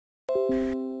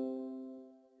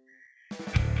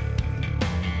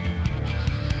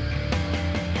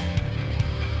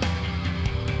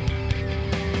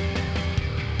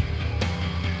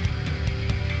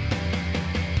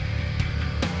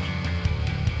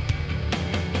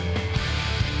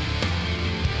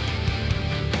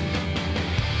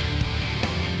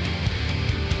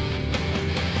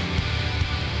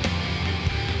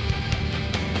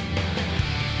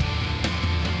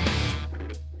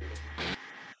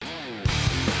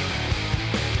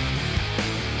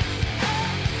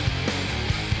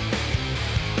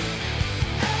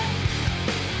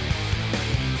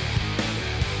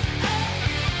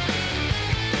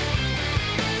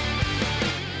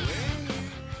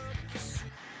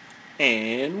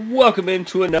And welcome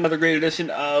into another great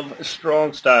edition of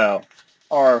Strong Style,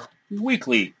 our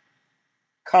weekly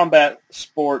combat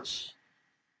sports.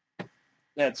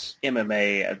 That's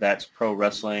MMA, that's pro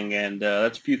wrestling, and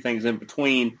that's a few things in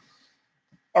between.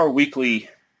 Our weekly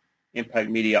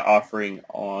Impact Media offering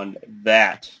on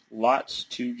that. Lots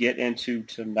to get into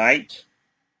tonight,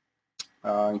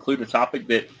 include a topic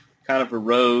that kind of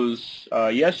arose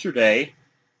yesterday.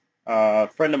 A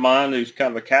friend of mine who's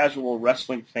kind of a casual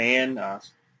wrestling fan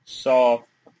saw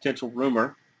a potential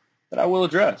rumor that I will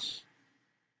address.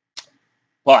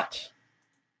 But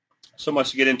so much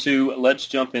to get into. Let's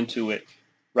jump into it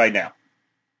right now.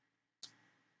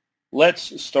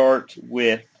 Let's start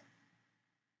with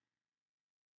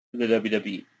the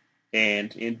WWE.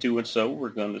 And in doing so, we're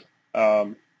going to,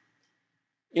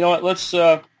 you know what, let's,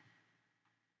 I'm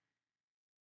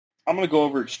going to go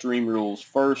over Extreme Rules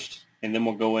first. And then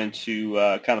we'll go into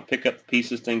kind of pick up the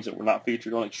pieces, things that were not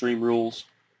featured on Extreme Rules.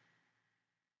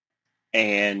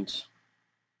 And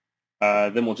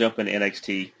then we'll jump into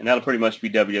NXT. And that'll pretty much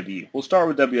be WWE. We'll start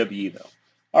with WWE, though.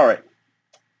 All right.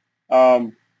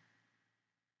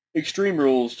 Extreme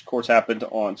Rules, of course, happened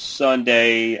on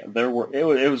Sunday.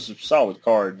 It was a solid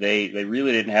card. They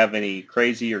really didn't have any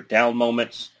crazy or down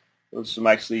moments. There was some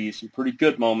pretty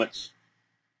good moments.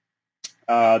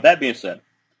 That being said,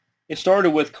 it started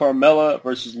with Carmella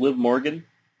versus Liv Morgan.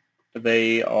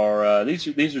 They are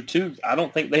these are two. I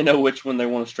don't think they know which one they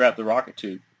want to strap the rocket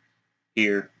to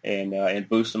here and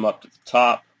boost them up to the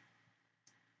top.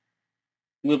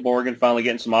 Liv Morgan finally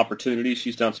getting some opportunities.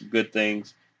 She's done some good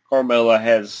things. Carmella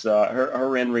has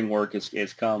her in-ring work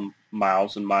has come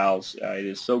miles and miles. It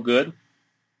is so good.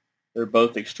 They're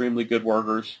both extremely good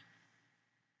workers,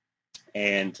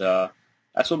 and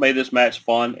that's what made this match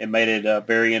fun and made it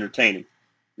very entertaining.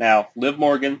 Now, Liv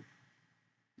Morgan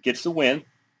gets the win,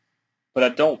 but I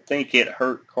don't think it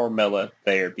hurt Carmella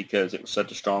there because it was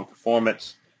such a strong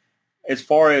performance. As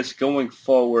far as going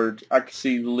forward, I can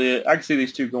see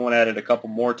these two going at it a couple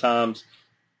more times.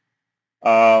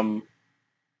 Liv's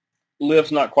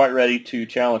not quite ready to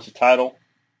challenge the title,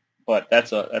 but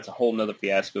that's a whole nother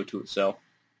fiasco to itself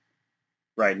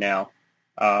right now.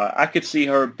 I could see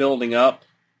her building up.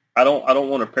 I don't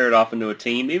want to pair it off into a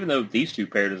team, even though these two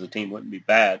paired as a team wouldn't be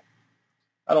bad.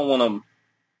 I don't want them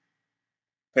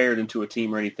paired into a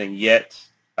team or anything yet,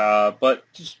 but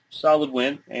just solid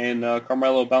win, and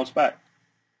Carmelo bounced back.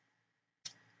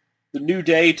 The New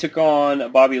Day took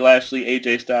on Bobby Lashley,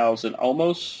 AJ Styles, and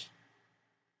Omos.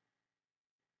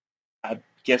 I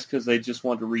guess because they just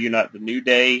wanted to reunite the New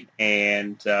Day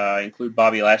and include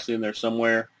Bobby Lashley in there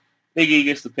somewhere. Big E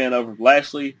gets the pin over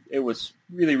Lashley. It was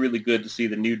really, really good to see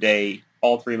the New Day,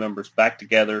 all three members, back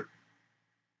together.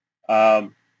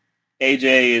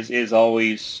 AJ is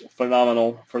always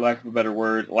phenomenal, for lack of a better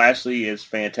word. Lashley is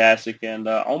fantastic, and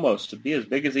almost to be as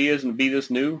big as he is and be this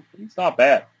new, he's not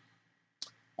bad.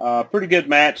 Pretty good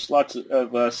match, lots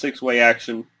of six-way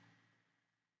action.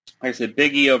 Like I said,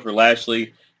 Big E over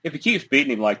Lashley. If he keeps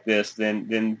beating him like this,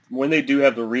 then when they do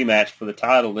have the rematch for the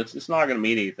title, it's not going to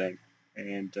mean anything.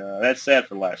 And that's sad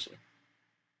for Lashley.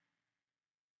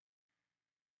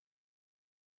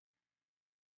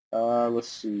 Let's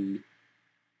see.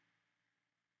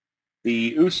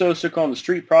 The Usos took on the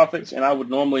Street Profits, and I would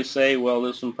normally say, well,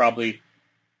 this one probably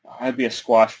I'd be a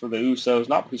squash for the Usos.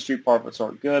 Not because Street Profits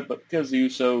aren't good, but because the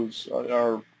Usos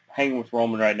are hanging with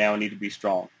Roman right now and need to be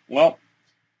strong. Well,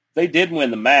 they did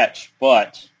win the match,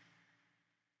 but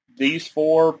these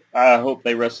four, I hope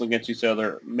they wrestle against each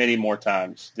other many more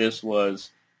times. This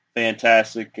was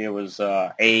fantastic. It was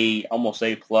almost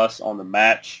A+ on the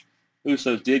match.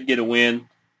 Usos did get a win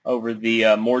over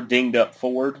the more dinged up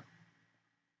Ford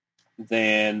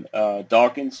than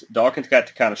Dawkins. Dawkins got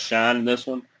to kind of shine in this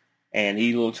one, and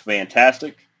he looks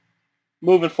fantastic.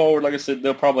 Moving forward, like I said,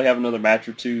 they'll probably have another match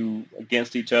or two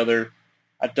against each other.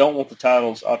 I don't want the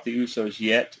titles off the Usos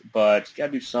yet, but you got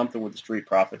to do something with the Street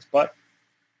Profits. But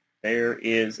there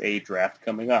is a draft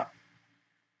coming up.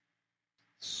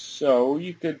 So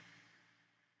you could,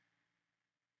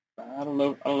 I don't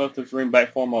know. I don't know if there's room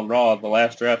back for them on Raw. The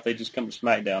last draft, they just come to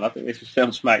SmackDown. I think they should stay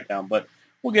on SmackDown, but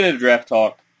we'll get into draft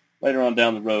talk later on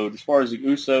down the road. As far as the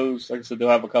Usos, like I said, they'll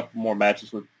have a couple more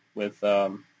matches with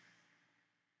the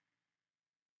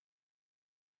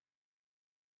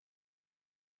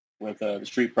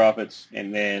Street Profits,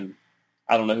 and then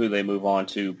I don't know who they move on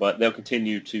to, but they'll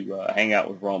continue to hang out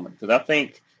with Roman, because I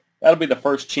think that'll be the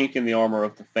first chink in the armor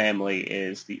of the family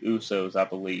is the Usos, I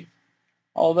believe.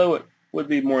 Although it would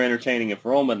be more entertaining if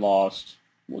Roman lost.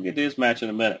 We'll get to his match in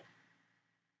a minute.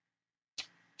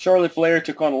 Charlotte Flair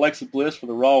took on Alexa Bliss for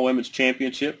the Raw Women's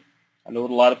Championship. I know what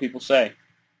a lot of people say.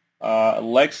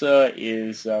 Alexa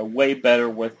is way better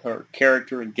with her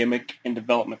character and gimmick and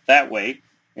development that way,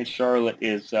 and Charlotte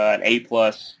is an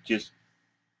A-plus, just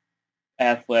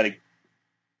athletic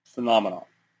phenomenon.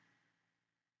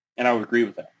 And I would agree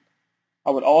with that. I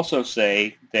would also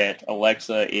say that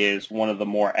Alexa is one of the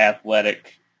more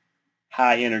athletic,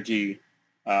 high-energy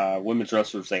women's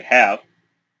wrestlers they have,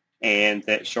 and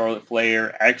that Charlotte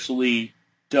Flair actually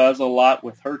does a lot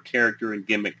with her character and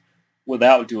gimmick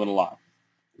without doing a lot.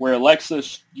 Where Alexa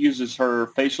uses her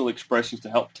facial expressions to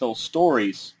help tell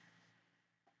stories,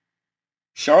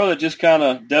 Charlotte just kind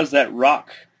of does that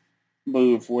rock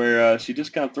move where she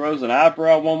just kind of throws an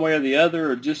eyebrow one way or the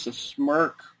other, or just a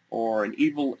smirk, or an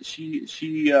evil.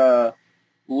 She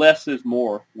less is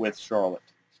more with Charlotte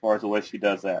as far as the way she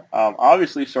does that.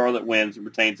 Obviously, Charlotte wins and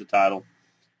retains the title.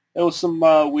 There was some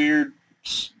weird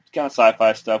kind of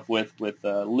sci-fi stuff with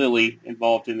Lily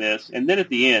involved in this, and then at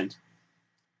the end,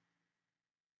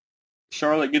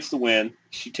 Charlotte gets the win.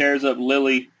 She tears up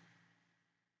Lily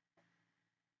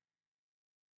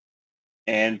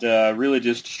and really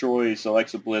just destroys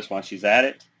Alexa Bliss while she's at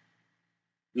it.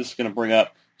 This is going to bring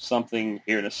up something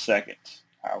here in a second.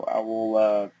 I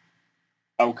will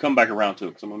come back around to it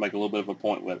because I'm going to make a little bit of a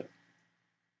point with it.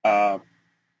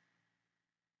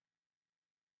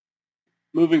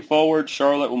 Moving forward,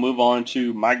 Charlotte will move on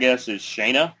to, my guess is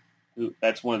Shayna.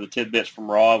 That's one of the tidbits from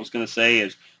Raw I was going to say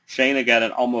is Shayna got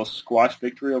an almost squash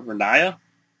victory over Nia,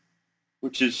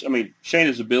 which is, I mean,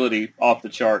 Shayna's ability off the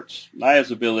charts.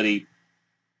 Nia's ability,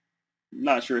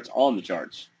 not sure it's on the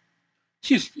charts.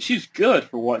 She's good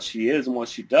for what she is and what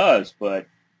she does, but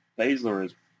Baszler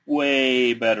is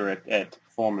way better at the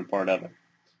performing part of it.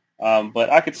 But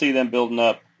I could see them building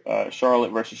up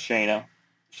Charlotte versus Shayna.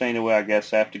 Shayna will, I guess,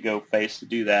 have to go face to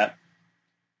do that.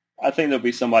 I think there'll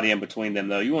be somebody in between them,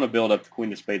 though. You want to build up the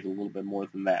Queen of Spades a little bit more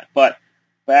than that. But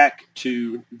back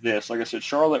to this. Like I said,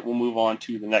 Charlotte will move on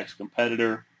to the next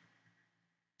competitor.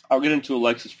 I'll get into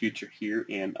Alexa's future here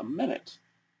in a minute.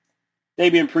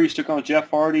 Damian Priest took on Jeff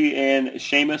Hardy and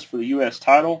Sheamus for the U.S.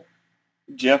 title.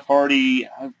 Jeff Hardy,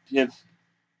 I have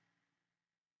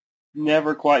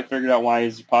never quite figured out why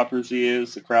he's as popular as he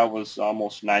is. The crowd was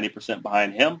almost 90%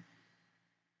 behind him.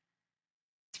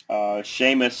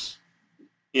 Sheamus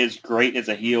is great as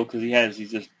a heel because he has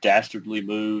these just dastardly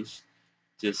moves,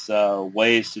 just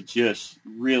ways to just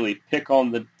really pick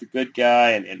on the good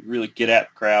guy and really get at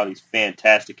the crowd. He's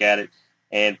fantastic at it.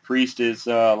 And Priest is,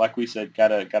 like we said,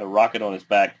 got a rocket on his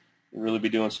back and really be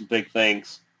doing some big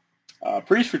things.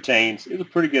 Priest retains. It was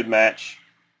a pretty good match.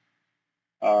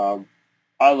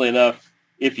 Oddly enough,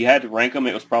 if you had to rank them,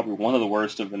 it was probably one of the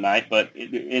worst of the night. But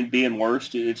in being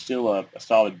worst, it's still a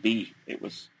solid B. It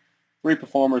was three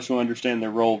performers who understand their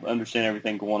role, understand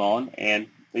everything going on, and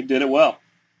they did it well.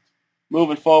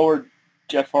 Moving forward,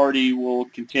 Jeff Hardy will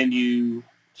continue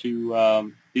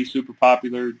to be super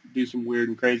popular, do some weird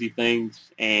and crazy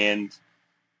things, and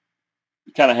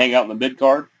kind of hang out in the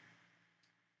mid-card.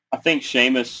 I think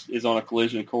Sheamus is on a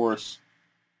collision course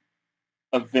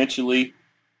eventually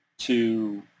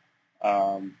to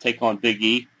take on Big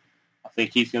E. I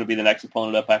think he's going to be the next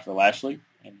opponent up after Lashley,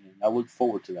 and I look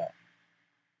forward to that.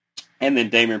 And then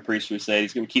Damian Priest, we said,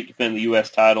 he's going to keep defending the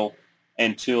U.S. title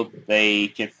until they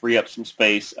can free up some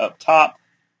space up top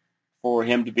for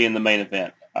him to be in the main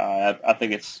event. I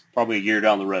think it's probably a year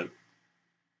down the road.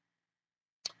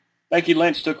 Becky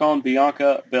Lynch took on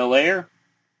Bianca Belair.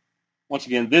 Once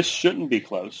again, this shouldn't be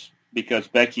close because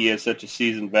Becky is such a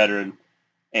seasoned veteran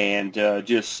and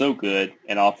just so good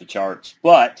and off the charts.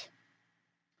 But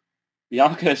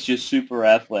Bianca is just super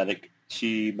athletic.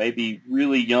 She may be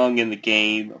really young in the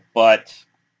game, but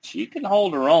she can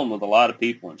hold her own with a lot of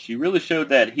people, and she really showed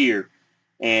that here.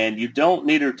 And you don't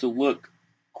need her to look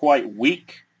quite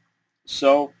weak,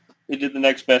 so they did the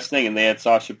next best thing, and they had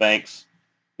Sasha Banks,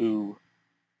 who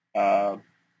was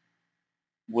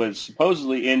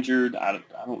supposedly injured. I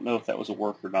don't know if that was a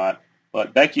work or not,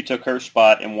 but Becky took her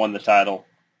spot and won the title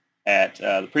at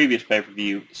the previous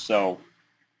pay-per-view, so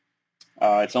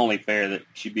It's only fair that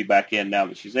she'd be back in now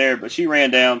that she's there. But she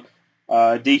ran down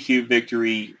DQ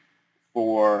victory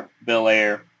for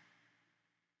Belair,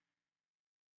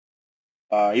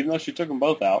 even though she took them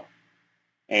both out.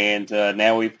 And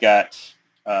now we've got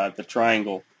the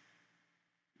Triangle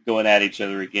going at each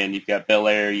other again. You've got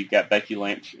Belair, you've got Becky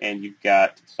Lynch, and you've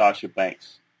got Sasha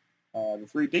Banks. The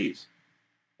 3 Ds.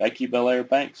 Becky, Belair,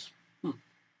 Banks.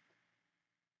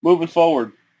 Moving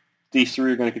forward, these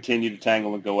 3 are going to continue to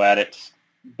tangle and go at it.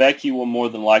 Becky will more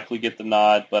than likely get the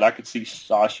nod, but I could see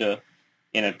Sasha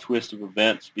in a twist of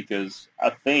events because I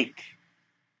think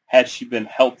had she been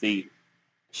healthy,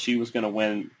 she was going to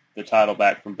win the title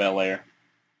back from Belair.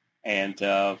 And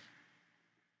I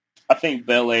think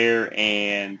Belair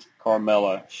and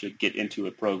Carmella should get into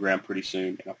a program pretty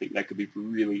soon, and I think that could be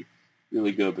really,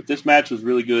 really good. But this match was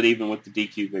really good even with the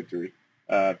DQ victory,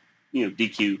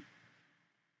 DQ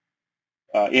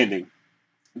ending.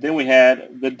 Then we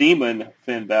had the Demon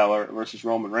Finn Balor versus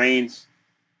Roman Reigns.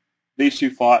 These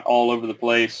 2 fought all over the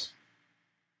place.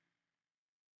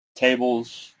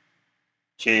 Tables,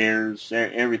 chairs,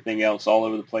 everything else all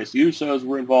over the place. The Usos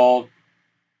were involved.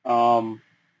 I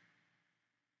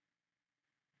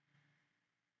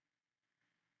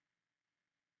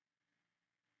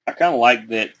kind of like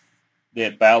that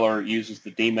Balor uses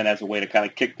the Demon as a way to kind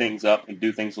of kick things up and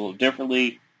do things a little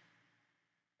differently.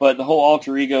 But the whole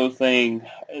alter ego thing,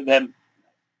 that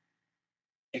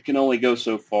it can only go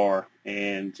so far.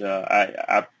 And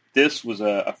this was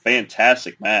a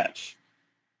fantastic match.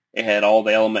 It had all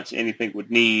the elements anything would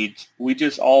need. We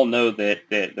just all know that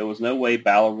there was no way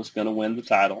Balor was going to win the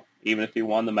title, even if he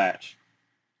won the match.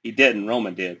 He didn't.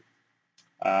 Roman did.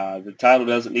 The title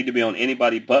doesn't need to be on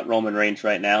anybody but Roman Reigns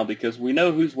right now because we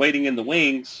know who's waiting in the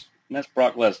wings, and that's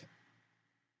Brock Lesnar.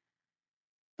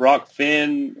 Brock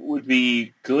Finn would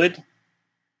be good,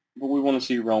 but we want to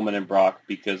see Roman and Brock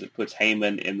because it puts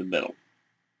Heyman in the middle.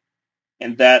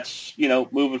 And that's,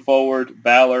 moving forward,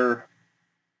 Balor's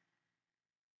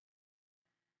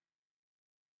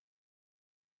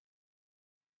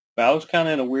kind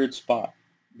of in a weird spot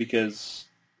because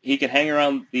he could hang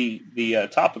around the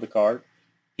top of the card.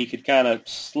 He could kind of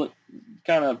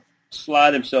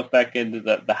slide himself back into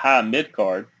the high mid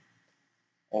card,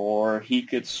 or he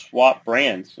could swap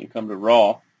brands and come to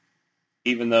Raw,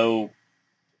 even though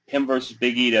him versus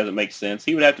Big E doesn't make sense.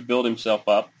 He would have to build himself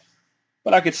up.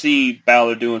 But I could see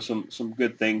Balor doing some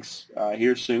good things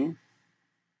here soon.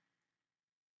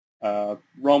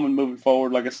 Roman moving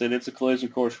forward, like I said, it's a collision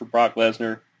course for Brock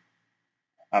Lesnar.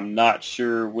 I'm not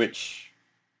sure which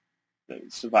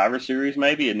Survivor Series,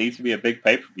 maybe. It needs to be a big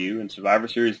pay-per-view, and Survivor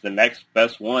Series is the next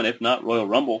best one, if not Royal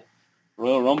Rumble.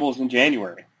 Royal Rumble is in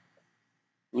January.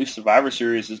 At least Survivor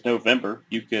Series is November.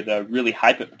 You could really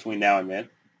hype it between now and then.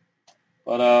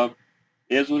 But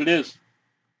it is what it is.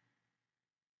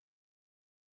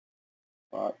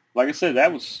 Like I said,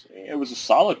 it was a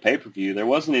solid pay-per-view. There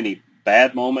wasn't any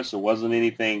bad moments. There wasn't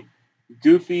anything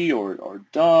goofy or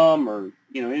dumb or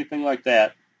anything like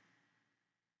that.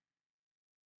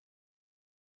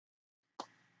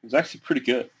 It was actually pretty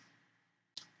good.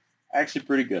 Let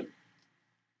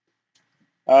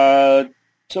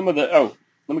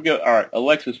me go. All right,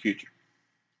 Alexa's future.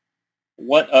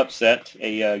 What upset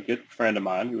a good friend of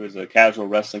mine who is a casual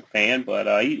wrestling fan,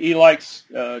 but he likes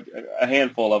a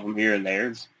handful of them here and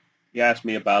there. He asked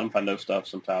me about them if I know stuff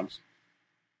sometimes.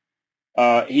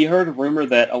 He heard a rumor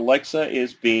that Alexa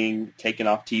is being taken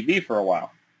off TV for a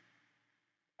while.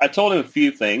 I told him a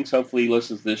few things. Hopefully he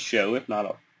listens to this show. If not,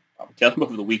 I'll tell him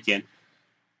over the weekend.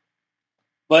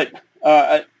 But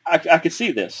I could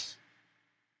see this.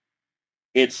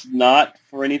 It's not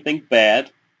for anything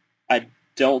bad. I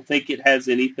don't think it has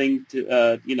anything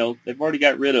to, they've already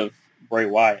got rid of Bray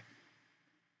Wyatt.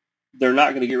 They're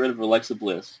not going to get rid of Alexa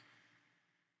Bliss.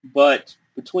 But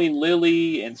between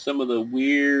Lily and some of the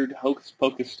weird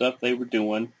hocus-pocus stuff they were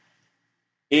doing,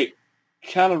 it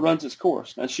kind of runs its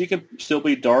course. Now, she can still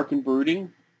be dark and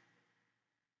brooding,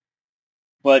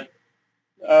 but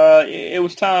it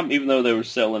was time, even though they were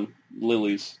selling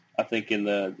lilies, I think, in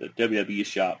the WWE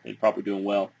shop. They're probably doing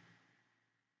well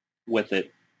with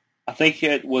it. I think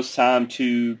it was time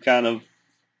to kind of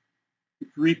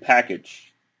repackage,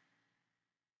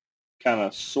 kind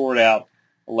of sort out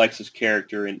Alexa's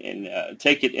character and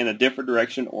take it in a different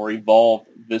direction or evolve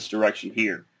this direction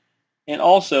here. And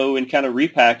also, in kind of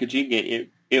repackaging,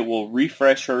 it will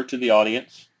refresh her to the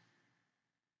audience,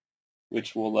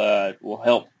 which will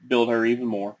help build her even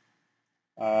more.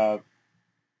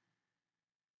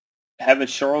 Having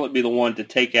Charlotte be the one to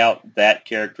take out that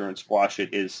character and squash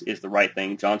it is the right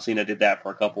thing. John Cena did that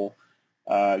for a couple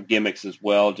gimmicks as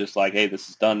well, just like, hey, this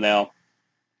is done now.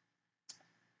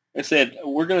 I said,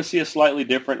 we're going to see a slightly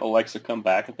different Alexa come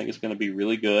back. I think it's going to be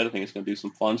really good. I think it's going to do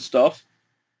some fun stuff.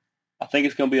 I think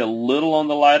it's going to be a little on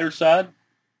the lighter side,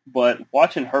 but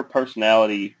watching her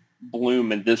personality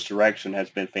bloom in this direction has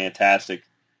been fantastic.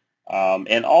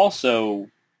 And also,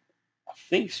 I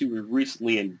think she was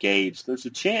recently engaged. There's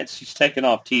a chance she's taken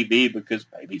off TV because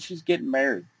maybe she's getting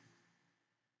married.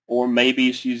 Or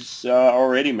maybe she's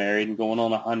already married and going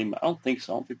on a honeymoon. I don't think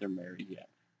so. I don't think they're married yet.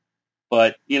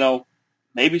 But,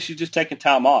 maybe she's just taking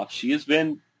time off. She has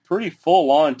been pretty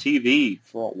full on TV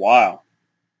for a while.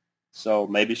 So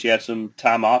maybe she had some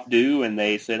time off due, and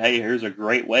they said, hey, here's a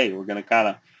great way. We're going to kind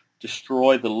of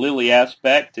destroy the Lily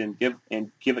aspect and give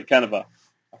it kind of a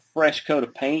fresh coat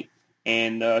of paint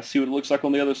and see what it looks like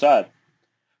on the other side.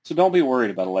 So don't be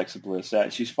worried about Alexa Bliss.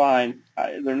 She's fine.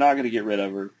 They're not going to get rid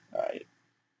of her.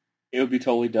 It would be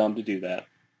totally dumb to do that.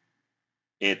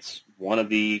 It's one of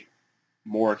the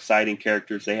more exciting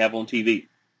characters they have on TV.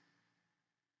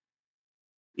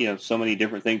 So many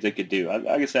different things they could do. Like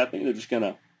I said, I think they're just going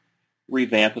to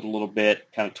revamp it a little bit,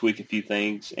 kind of tweak a few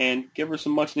things, and give her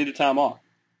some much-needed time off.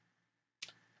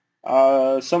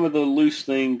 Some of the loose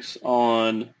things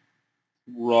on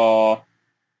Raw.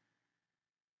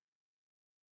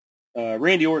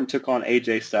 Randy Orton took on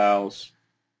AJ Styles.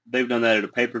 They've done that at a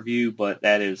pay-per-view, but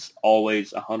that is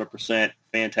always 100%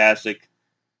 fantastic.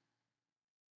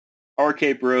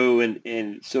 RK Bro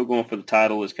and still going for the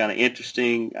title is kind of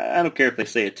interesting. I don't care if they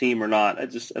say a team or not. I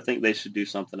think they should do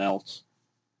something else.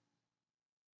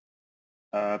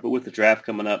 But with the draft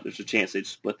coming up, there's a chance they'd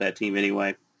split that team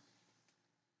anyway.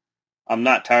 I'm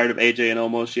not tired of AJ and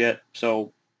Omos yet,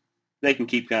 so they can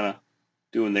keep kind of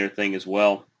doing their thing as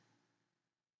well.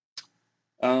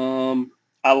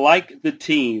 I like the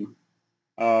team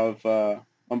of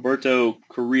Humberto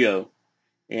Carrillo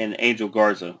and Angel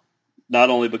Garza, not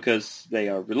only because they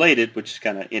are related, which is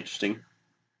kind of interesting. I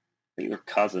think they're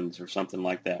cousins or something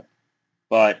like that.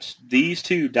 But these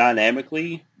two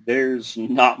dynamically, there's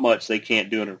not much they can't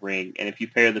do in a ring. And if you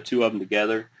pair the two of them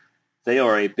together, they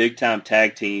are a big-time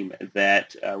tag team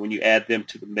that when you add them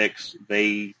to the mix,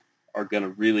 they are going to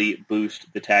really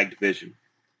boost the tag division.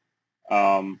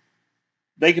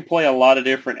 They can play a lot of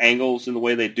different angles in the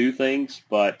way they do things,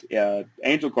 but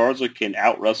Angel Garza can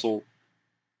out-wrestle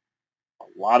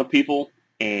a lot of people,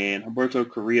 and Humberto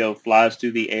Carrillo flies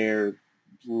through the air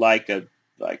like a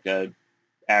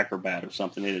acrobat or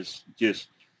something. It is just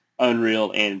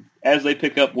unreal. And as they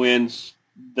pick up wins,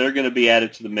 they're going to be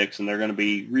added to the mix, and they're going to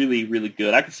be really, really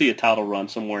good. I could see a title run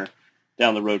somewhere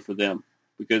down the road for them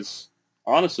because,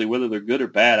 honestly, whether they're good or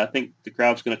bad, I think the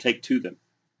crowd's going to take to them.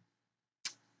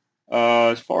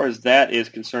 As far as that is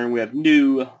concerned, we have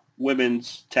new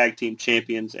women's tag team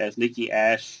champions as Nikki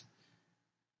Ash,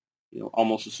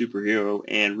 almost a superhero,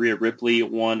 and Rhea Ripley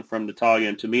won from Natalya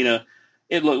and Tamina.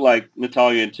 It looked like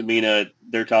Natalya and Tamina,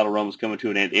 their title run was coming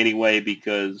to an end anyway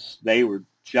because they were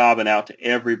jobbing out to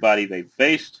everybody they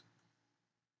faced.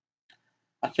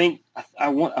 I think I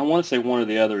want to say one or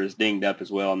the other is dinged up as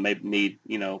well and maybe need,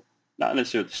 not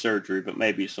necessarily surgery, but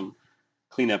maybe some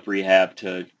cleanup rehab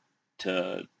to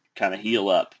kind of heal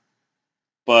up.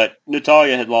 But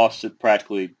Natalya had lost to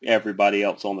practically everybody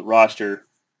else on the roster.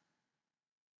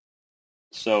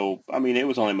 So, it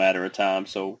was only a matter of time.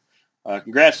 So,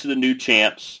 congrats to the new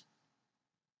champs.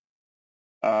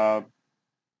 Let's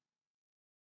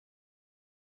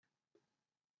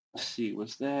see,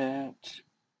 was that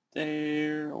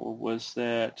there or was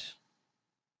that?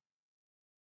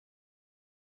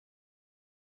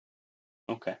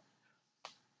 Okay.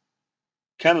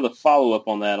 Kind of the follow-up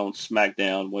on that on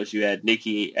SmackDown was you had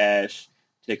Nikki Ash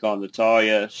take on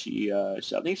Natalya. I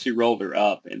think she rolled her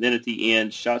up, and then at the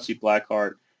end, Shotzi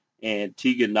Blackheart and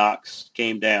Tegan Knox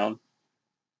came down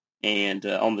and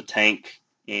on the tank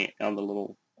and on the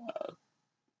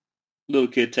little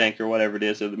kid tank or whatever it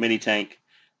is, or the mini tank,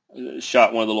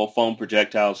 shot one of the little foam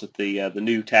projectiles at the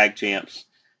new tag champs.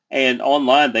 And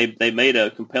online, they made a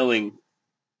compelling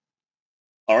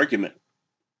argument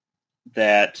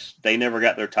that they never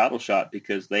got their title shot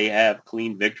because they have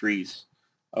clean victories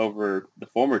over the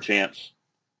former champs,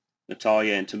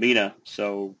 Natalya and Tamina.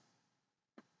 So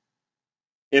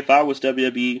if I was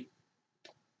WWE,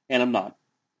 and I'm not,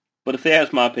 but if they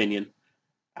asked my opinion,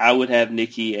 I would have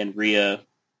Nikki and Rhea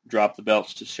drop the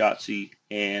belts to Shotzi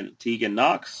and Tegan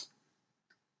Knox,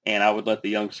 and I would let the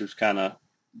youngsters the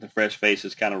fresh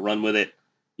faces run with it.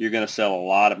 You're going to sell a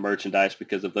lot of merchandise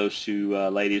because of those two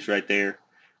ladies right there.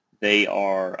 They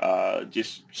are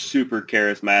just super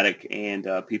charismatic, and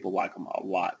people like them a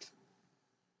lot.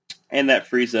 And that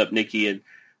frees up Nikki and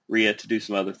Rhea to do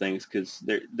some other things because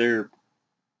they're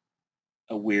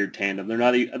a weird tandem. They're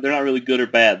not really good or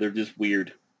bad. They're just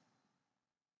weird.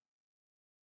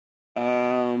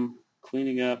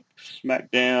 cleaning up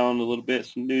SmackDown a little bit,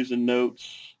 some news and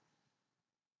notes.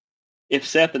 If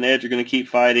Seth and Edge are going to keep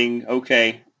fighting,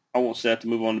 okay, I want Seth to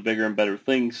move on to bigger and better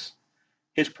things.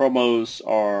 His promos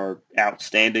are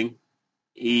outstanding.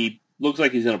 He looks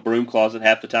like he's in a broom closet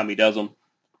half the time he does them,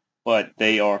 but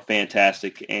they are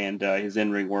fantastic, and his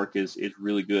in-ring work is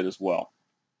really good as well.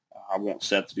 I want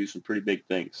Seth to do some pretty big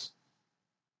things.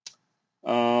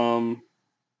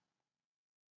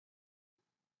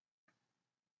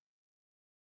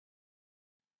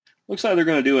 Looks like they're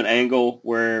going to do an angle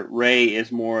where Ray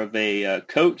is more of a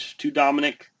coach to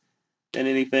Dominic than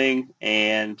anything,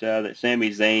 and that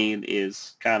Sami Zayn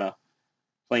is kind of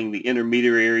playing the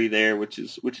intermediary there, which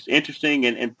is interesting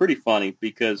and pretty funny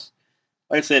because,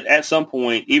 like I said, at some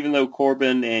point, even though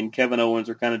Corbin and Kevin Owens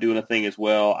are kind of doing a thing as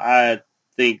well, I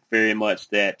think very much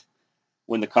that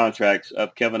when the contracts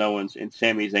of Kevin Owens and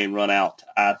Sami Zayn run out,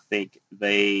 I think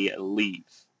they leave.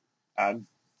 I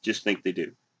just think they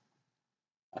do.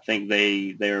 I think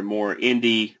they are more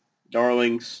indie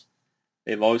darlings.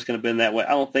 They've always kind of been that way. I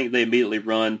don't think they immediately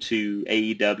run to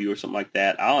AEW or something like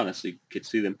that. I honestly could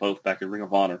see them both back in Ring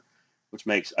of Honor, which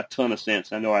makes a ton of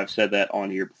sense. I know I've said that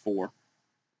on here before.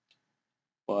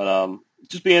 But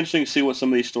just be interesting to see what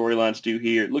some of these storylines do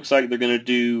here. It looks like they're going to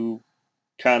do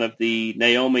kind of the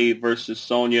Naomi versus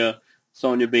Sonya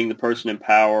being the person in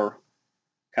power,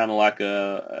 kind of like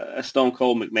a Stone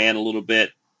Cold McMahon a little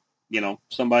bit. You know,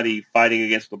 somebody fighting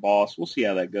against the boss. We'll see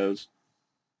how that goes.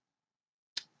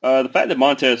 The fact that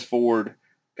Montez Ford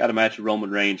got a match with Roman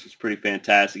Reigns was pretty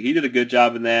fantastic. He did a good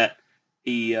job in that.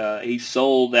 He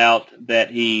sold out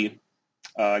that he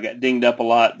got dinged up a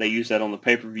lot. They used that on the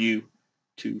pay-per-view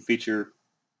to feature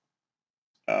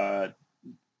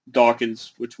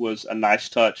Dawkins, which was a nice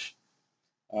touch.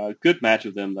 Good match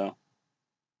with them, though.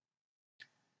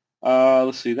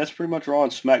 Let's see. That's pretty much Raw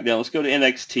and SmackDown. Let's go to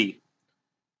NXT.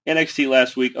 NXT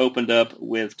last week opened up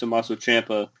with Tommaso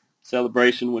Ciampa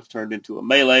celebration, which turned into a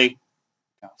melee.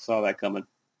 I saw that coming.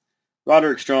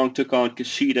 Roderick Strong took on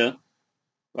Kushida.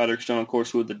 Roderick Strong, of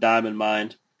course, with the Diamond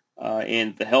Mine.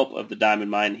 And the help of the Diamond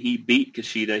Mine, he beat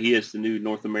Kushida. He is the new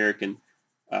North American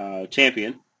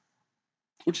champion,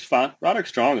 which is fine. Roderick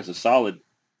Strong is a solid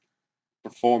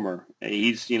performer.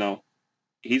 He's on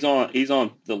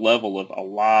the level of a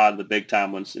lot of the big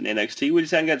time ones in NXT. We just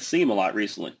haven't got to see him a lot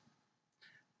recently.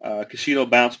 Kushida will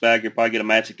bounce back. You'll probably get a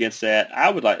match against that.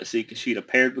 I would like to see Kushida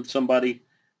paired with somebody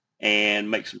and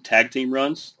make some tag team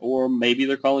runs, or maybe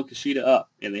they're calling Kushida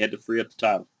up and they had to free up the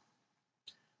title.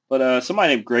 But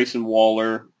somebody named Grayson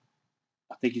Waller,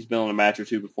 I think he's been on a match or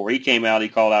two before. He came out. He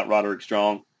called out Roderick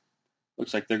Strong.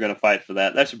 Looks like they're going to fight for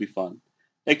that. That should be fun.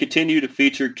 They continue to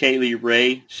feature Kaylee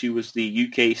Ray. She was the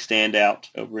UK standout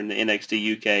over in the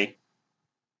NXT UK. I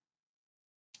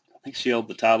think she held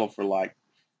the title for like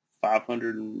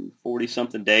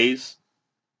 540-something days.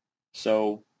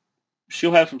 So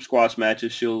she'll have some squash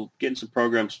matches. She'll get in some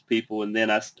programs with people, and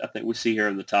then I think we see her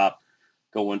in the top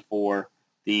going for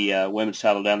the women's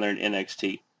title down there in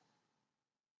NXT.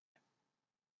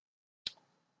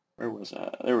 Where was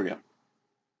I? There we go.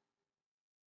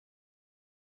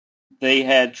 They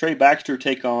had Trey Baxter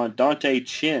take on Dante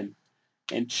Chen,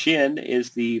 and Chen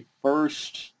is the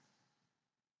first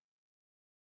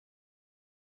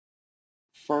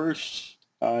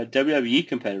WWE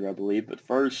competitor, I believe, but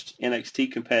first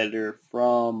NXT competitor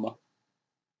from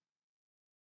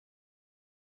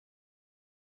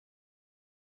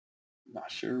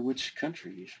not sure which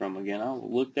country he's from again.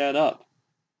 I'll look that up.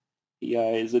 He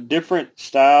is a different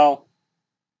style.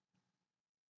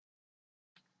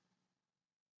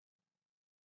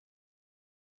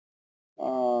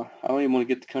 I don't even want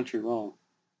to get the country wrong.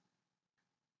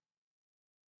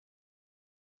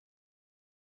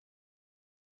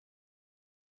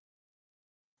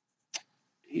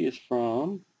 He is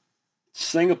from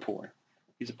Singapore.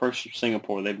 He's a person from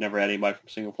Singapore. They've never had anybody from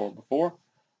Singapore before.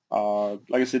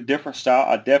 Like I said, different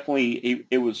style.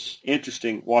 It was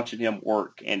interesting watching him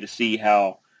work and to see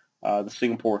how the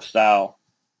Singapore style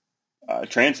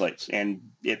translates, and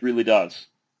it really does.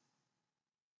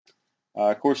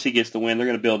 Of course, he gets the win. They're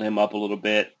going to build him up a little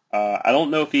bit. I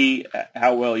don't know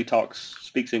how well he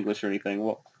speaks English or anything.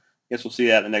 Well, I guess we'll see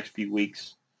that in the next few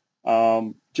weeks.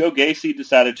 Joe Gacy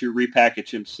decided to repackage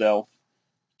himself.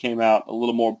 Came out a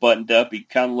little more buttoned up. He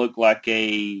kind of looked like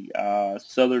a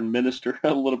Southern minister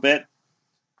a little bit.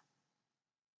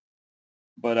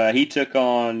 But he took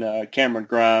on Cameron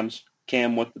Grimes.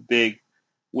 Cam with the big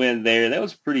win there. That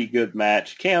was a pretty good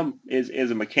match. Cam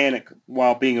is a mechanic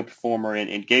while being a performer,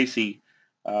 and Gacy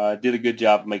did a good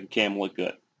job of making Cam look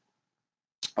good.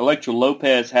 Elektra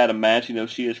Lopez had a match. You know,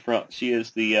 she is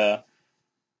the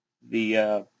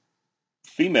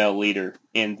female leader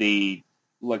in the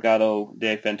Legado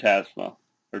del Fantasma.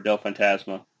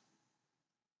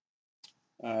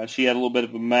 She had a little bit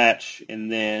of a match,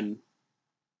 and then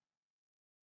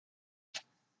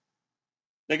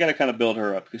they got to kind of build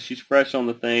her up because she's fresh on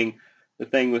the thing. The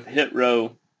thing with Hit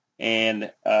Row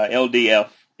and LDF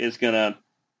is going to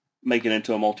make it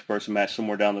into a multi-person match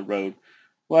somewhere down the road.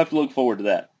 We'll have to look forward to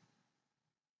that.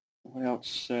 What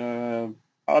else?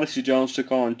 Odyssey Jones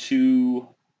took on two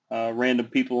random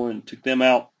people and took them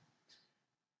out.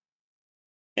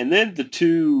 And then the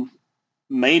two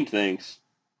main things,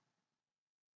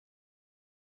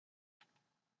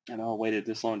 and I waited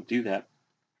this long to do that.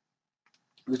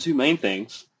 The two main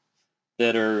things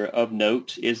that are of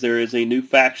note is there is a new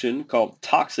faction called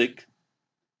Toxic,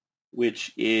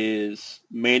 which is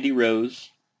Mandy Rose,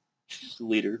 she's the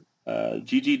leader,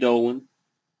 Gigi Dolan,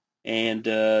 and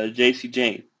JC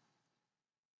Jane.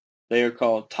 They are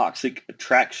called Toxic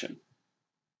Attraction.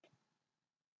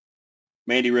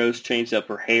 Mandy Rose changed up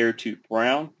her hair to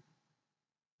brown,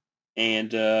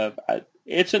 and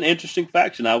it's an interesting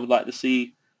faction. I would like to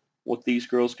see what these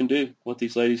girls can do, what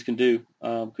these ladies can do,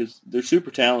 because they're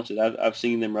super talented. I've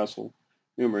seen them wrestle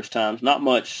numerous times, not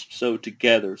much so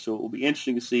together, so it will be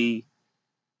interesting to see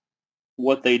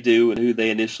what they do and who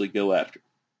they initially go after.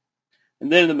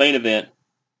 And then in the main event,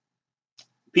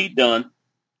 Pete Dunne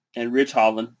and Rich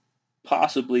Holland,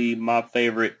 possibly my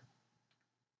favorite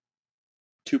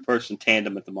two-person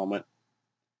tandem at the moment,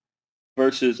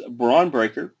 versus Braun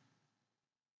Breaker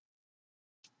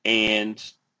and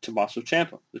Tommaso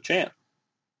Ciampa, the champ.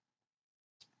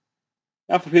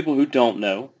 Now, for people who don't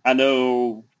know, I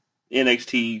know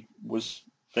NXT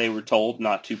they were told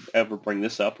not to ever bring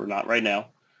this up, or not right now.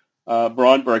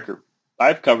 Braun Breaker.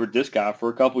 I've covered this guy for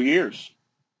a couple years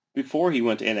before he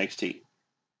went to NXT.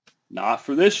 Not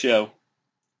for this show,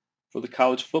 for the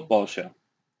college football show.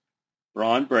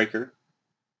 Braun Breaker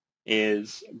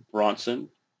is Bronson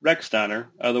Recksteiner,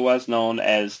 otherwise known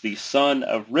as the son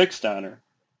of Rick Steiner,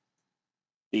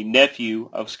 the nephew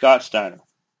of Scott Steiner.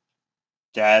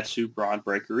 That's who Braun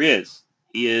Breaker is.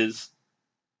 He is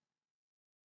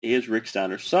Rick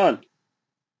Steiner's son.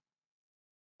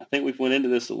 I think we've went into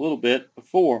this a little bit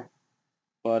before,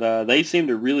 but they seem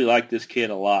to really like this kid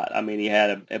a lot. I mean, he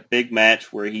had a big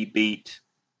match where he beat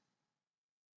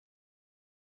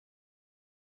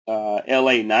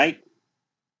LA Knight,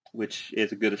 which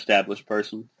is a good established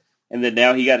person. And then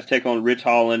now he got to take on Rich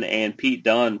Holland and Pete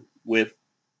Dunne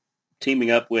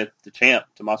teaming up with the champ,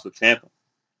 Tommaso Ciampa.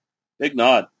 Big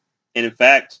nod. And in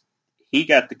fact, he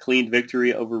got the clean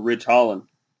victory over Rich Holland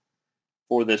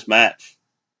for this match.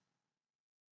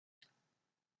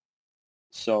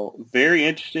 So very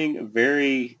interesting,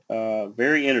 very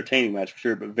entertaining match for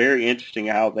sure, but very interesting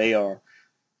how they are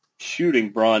shooting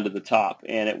Braun to the top.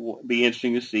 And it will be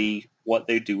interesting to see what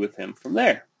they do with him from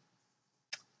there.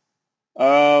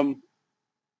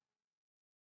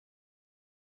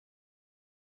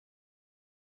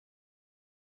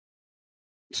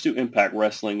 Let's do Impact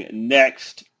Wrestling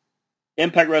next.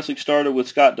 Impact Wrestling started with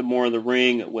Scott D'Amore in the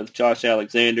ring with Josh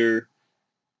Alexander,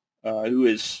 who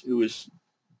is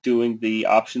doing the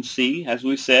option C, as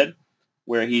we said,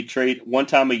 where he trade one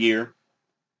time a year.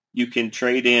 You can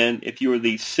trade in, if you are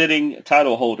the sitting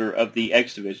title holder of the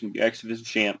X Division, your X Division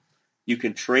champ, you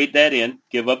can trade that in,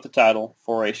 give up the title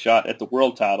for a shot at the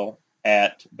world title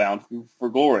at Bound for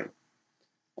Glory.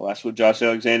 Well, that's what Josh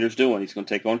Alexander's doing. He's going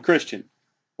to take on Christian.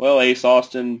 Well, Ace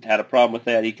Austin had a problem with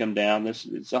that. He come down.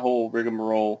 It's a whole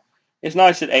rigmarole. It's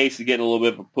nice that Ace is getting a little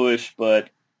bit of a push,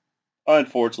 but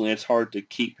unfortunately, it's hard to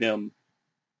keep him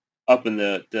up in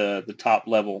the top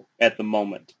level at the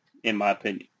moment, in my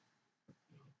opinion.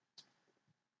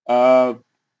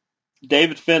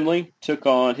 David Finlay took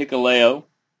on Hikuleo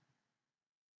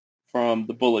from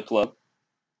the Bullet Club.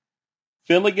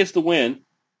 Finlay gets the win,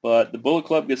 but the Bullet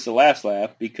Club gets the last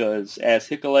laugh because as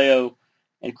Hikuleo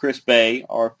and Chris Bay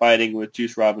are fighting with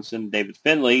Juice Robinson and David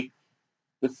Finlay,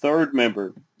 the third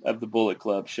member of the Bullet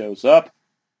Club shows up.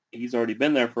 He's already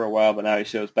been there for a while, but now he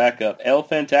shows back up. El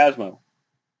Phantasmo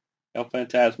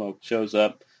shows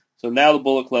up. So now the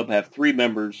Bullet Club have three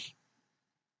members.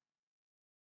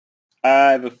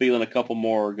 I have a feeling a couple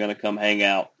more are going to come hang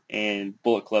out, and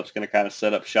Bullet Club's going to kind of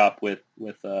set up shop with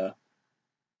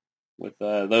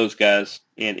those guys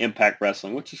in Impact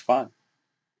Wrestling, which is fine.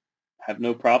 I have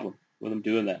no problem with them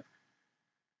doing that.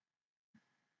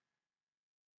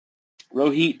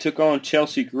 Rohit took on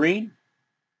Chelsea Green.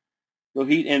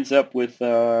 Rohit ends up with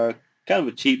kind of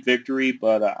a cheap victory,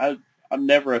 but I'm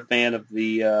never a fan of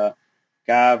the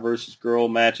guy versus girl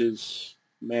matches,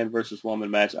 man versus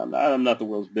woman match. I'm not the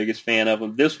world's biggest fan of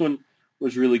them. This one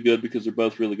was really good because they're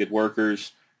both really good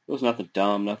workers. There was nothing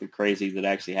dumb, nothing crazy that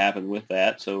actually happened with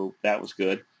that, so that was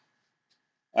good.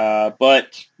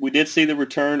 But we did see the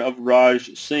return of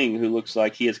Raj Singh, who looks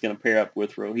like he is going to pair up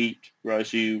with Rohit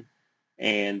Raju,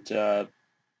 and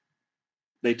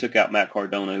they took out Matt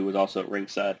Cardona, who was also at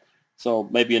ringside. So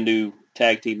maybe a new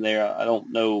tag team there. I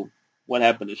don't know what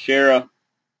happened to Shera.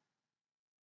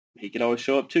 He could always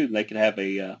show up too, and they could have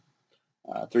a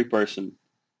three-person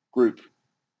group.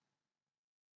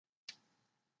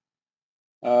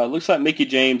 Looks like Mickie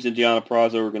James and Deonna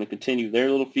Purrazzo are going to continue their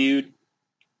little feud.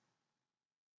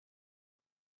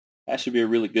 That should be a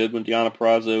really good one. Deonna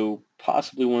Purrazzo,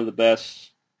 possibly one of the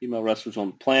best female wrestlers on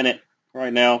the planet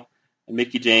right now. And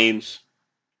Mickie James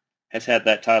has had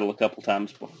that title a couple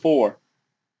times before.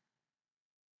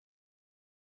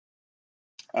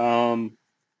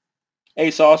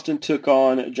 Ace Austin took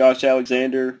on Josh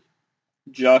Alexander.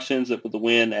 Josh ends up with the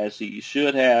win, as he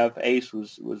should have. Ace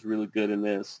was really good in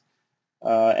this.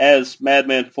 As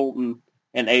Madman Fulton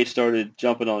and Ace started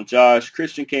jumping on Josh,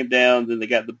 Christian came down, then they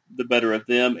got the better of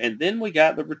them, and then we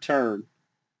got the return.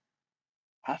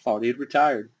 I thought he had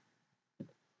retired.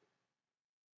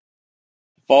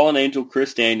 Fallen Angel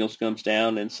Chris Daniels comes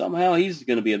down, and somehow he's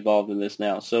going to be involved in this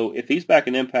now. So if he's back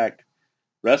in Impact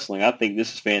Wrestling, I think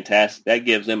this is fantastic. That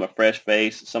gives them a fresh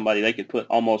face, somebody they can put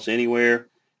almost anywhere,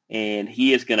 and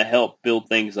he is going to help build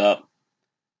things up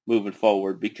moving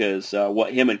forward, because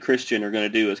what him and Christian are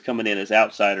going to do is coming in as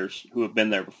outsiders who have been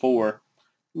there before,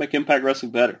 make Impact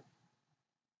Wrestling better.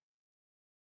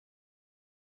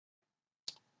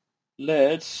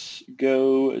 Let's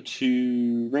go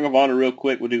to Ring of Honor real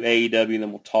quick. We'll do AEW, and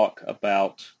then we'll talk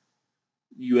about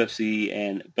UFC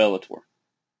and Bellator.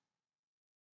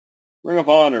 Ring of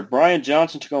Honor, Brian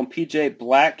Johnson took on PJ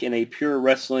Black in a pure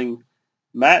wrestling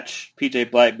match, PJ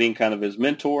Black being kind of his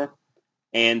mentor.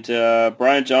 And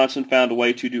Brian Johnson found a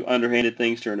way to do underhanded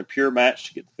things during a pure match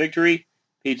to get the victory.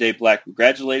 PJ Black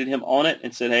congratulated him on it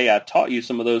and said, "Hey, I taught you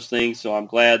some of those things, so I'm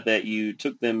glad that you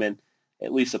took them and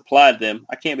at least applied them.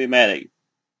 I can't be mad at you."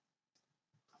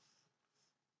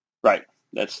 Right.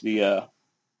 That's the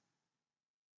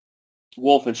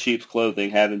wolf in sheep's clothing,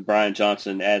 having Brian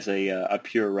Johnson as a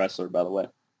pure wrestler, by the way.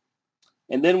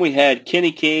 And then we had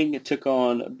Kenny King took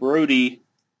on Brody.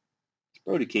 It's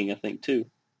Brody King, I think, too.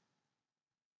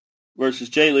 Versus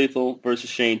Jay Lethal versus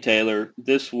Shane Taylor.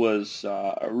 This was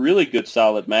a really good,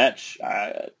 solid match.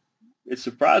 It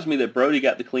surprised me that Brody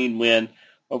got the clean win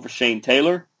over Shane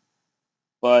Taylor.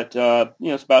 But,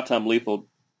 it's about time Lethal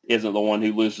isn't the one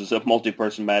who loses a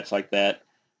multi-person match like that.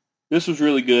 This was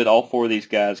really good. All four of these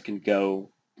guys can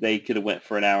go. They could have went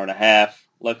for an hour and a half.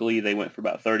 Luckily, they went for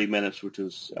about 30 minutes, which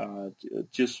was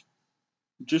just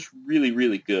really,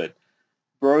 really good.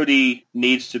 Brody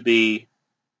needs to be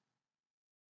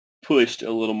pushed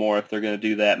a little more if they're going to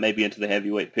do that, maybe into the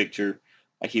heavyweight picture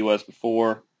like he was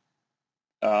before.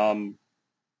 Bandito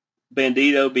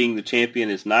being the champion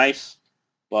is nice,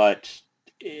 but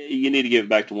you need to give it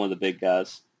back to one of the big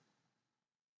guys.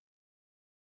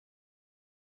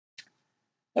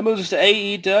 That moves us to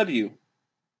AEW.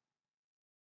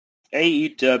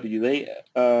 AEW, they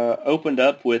opened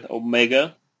up with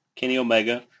Kenny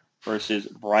Omega versus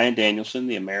Bryan Danielson,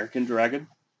 the American Dragon.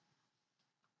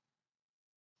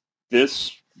 It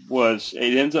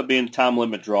ends up being a time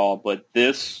limit draw, but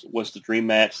this was the dream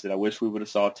match that I wish we would have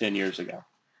saw 10 years ago.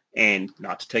 And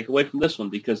not to take away from this one,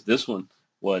 because this one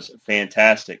was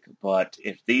fantastic. But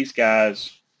if these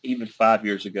guys, even 5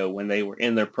 years ago, when they were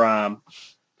in their prime,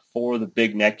 before the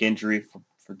big neck injury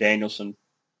for Danielson,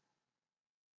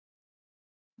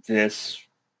 this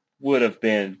would have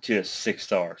been just 6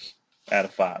 stars out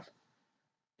of 5.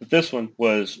 But this one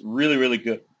was really, really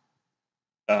good.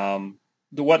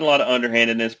 There wasn't a lot of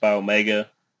underhandedness by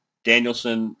Omega.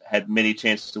 Danielson had many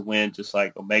chances to win, just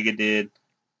like Omega did.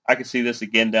 I could see this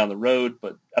again down the road,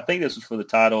 but I think this was for the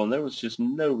title, and there was just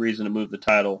no reason to move the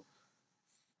title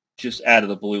just out of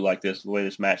the blue like this, the way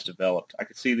this match developed. I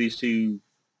could see these two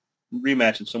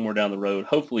rematching somewhere down the road,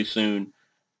 hopefully soon.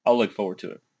 I'll look forward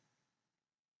to it.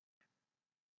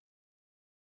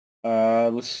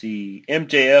 Let's see.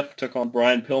 MJF took on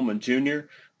Brian Pillman Jr.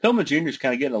 Pillman Jr. is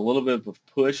kind of getting a little bit of a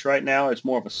push right now. It's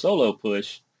more of a solo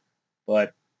push,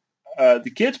 but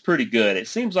the kid's pretty good. It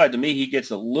seems like to me he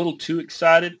gets a little too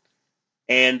excited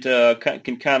and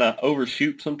can kind of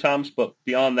overshoot sometimes, but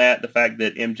beyond that, the fact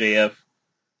that MJF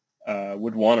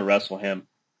would want to wrestle him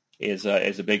is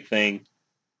a big thing.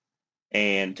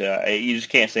 And you just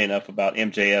can't say enough about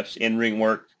MJF's in-ring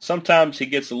work. Sometimes he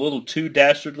gets a little too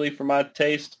dastardly for my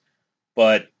taste,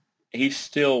 but he's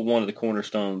still one of the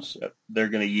cornerstones they're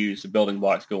going to use, the building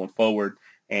blocks going forward,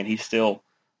 and he's still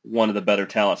one of the better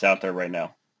talents out there right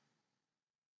now.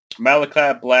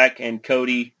 Malachi Black and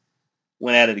Cody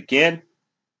went at it again.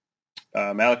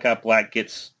 Malachi Black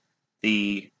gets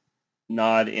the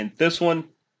nod in this one.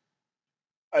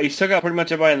 He took out pretty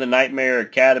much everybody in the Nightmare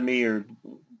Academy or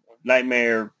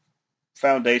Nightmare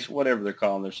Foundation, whatever they're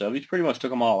calling themselves. He pretty much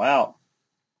took them all out.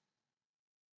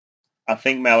 I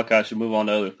think Malachi should move on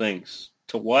to other things.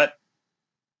 To what?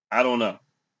 I don't know.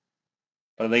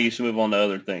 But I think he should move on to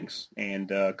other things.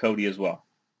 And Cody as well.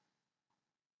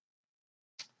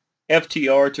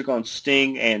 FTR took on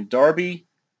Sting and Darby.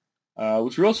 I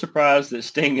was real surprised that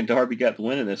Sting and Darby got the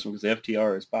win in this one because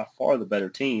FTR is by far the better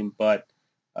team. But,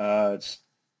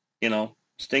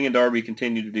 Sting and Darby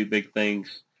continue to do big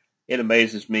things. It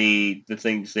amazes me the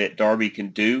things that Darby can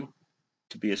do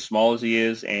to be as small as he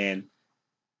is and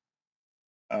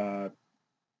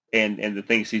the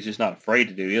things he's just not afraid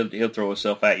to do. He'll throw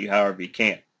himself at you however he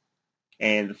can.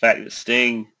 And the fact that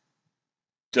Sting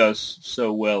does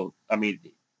so well, I mean,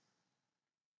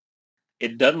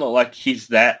 it doesn't look like he's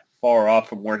that far off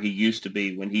from where he used to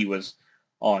be when he was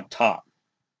on top.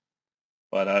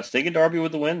 But Sting and Darby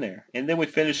with the win there. And then we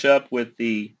finish up with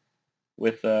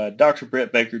Dr.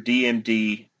 Britt Baker,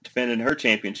 DMD, defending her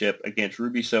championship against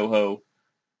Ruby Soho.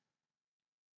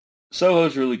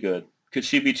 Soho's really good. Could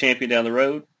she be champion down the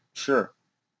road? Sure.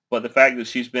 But the fact that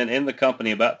she's been in the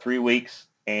company about 3 weeks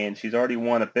and she's already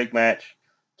won a big match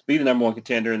to be the number one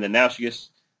contender, and then now she gets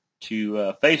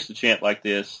to face the champ like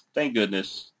this, thank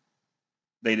goodness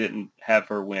they didn't have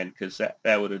her win because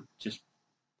that would have just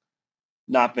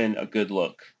not been a good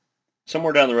look.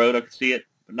 Somewhere down the road I could see it,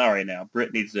 but not right now.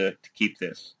 Britt needs to keep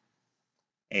this.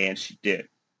 And she did.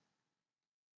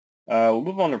 We'll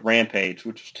move on to Rampage,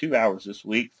 which was 2 hours this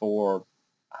week for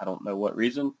I don't know what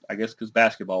reason. I guess because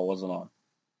basketball wasn't on.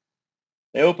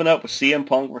 They open up with CM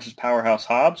Punk versus Powerhouse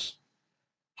Hobbs.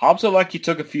 Hobbs looked like he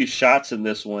took a few shots in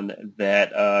this one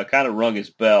that kind of rung his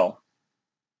bell.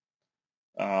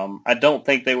 I don't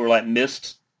think they were like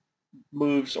missed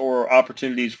moves or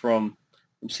opportunities from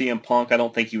CM Punk. I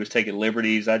don't think he was taking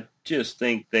liberties. I just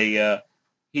think he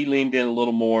leaned in a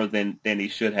little more than he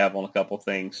should have on a couple of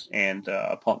things, and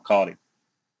Punk caught him.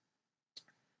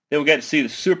 Then we got to see the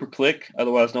Super Click,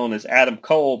 otherwise known as Adam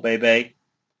Cole, baby,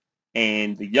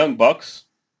 and the Young Bucks.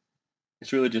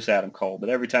 It's really just Adam Cole, but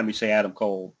every time you say Adam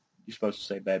Cole, you're supposed to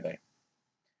say baby.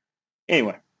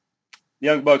 Anyway, the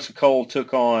Young Bucks and Cole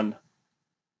took on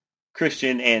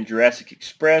Christian and Jurassic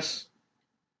Express.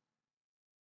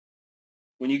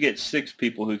 When you get 6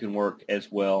 people who can work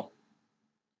as well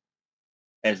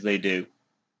as they do,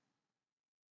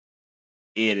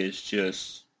 it is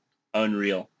just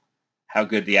unreal how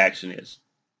good the action is.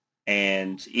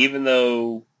 And even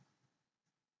though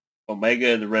Omega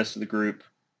and the rest of the group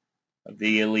of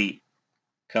the Elite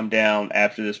come down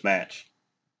after this match,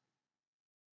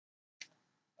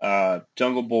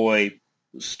 Jungle Boy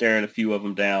was staring a few of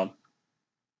them down.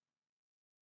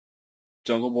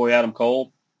 Jungle Boy Adam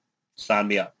Cole, sign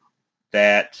me up.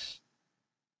 That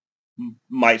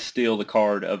might steal the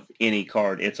card of any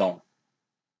card it's on.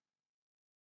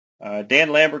 Dan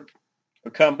Lambert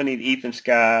accompanied Ethan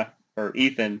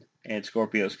and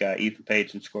Scorpio Sky, Ethan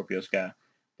Page and Scorpio Sky.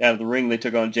 Down to the ring, they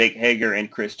took on Jake Hager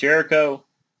and Chris Jericho.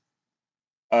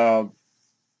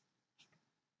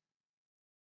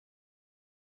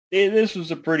 This was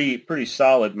a pretty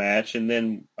solid match, and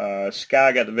then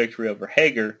Sky got the victory over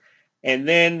Hager, and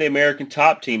then the American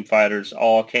Top Team fighters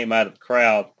all came out of the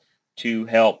crowd to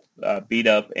help beat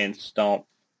up and stomp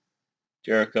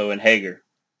Jericho and Hager.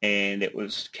 And it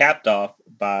was capped off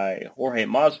by Jorge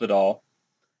Masvidal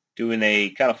doing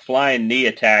a kind of flying knee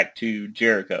attack to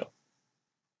Jericho.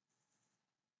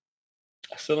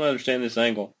 I still don't understand this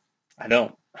angle. I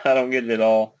don't get it at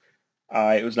all.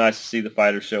 It was nice to see the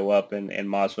fighters show up and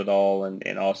Masvidal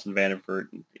and Austin Vanderford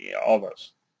and all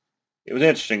those. It was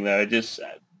interesting though.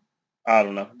 I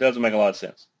don't know. It doesn't make a lot of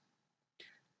sense.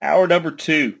 Hour number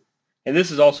 2, and this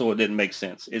is also what didn't make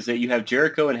sense, is that you have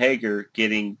Jericho and Hager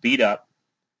getting beat up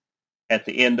at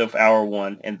the end of hour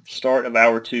 1, and the start of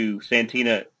hour 2,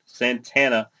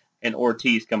 Santana and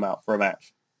Ortiz come out for a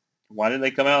match. Why didn't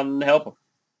they come out and help them?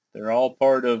 They're all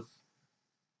part of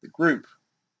the group.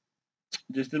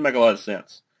 It just didn't make a lot of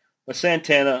sense. But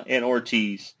Santana and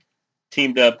Ortiz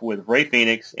teamed up with Rey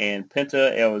Fenix and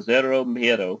Penta El Zero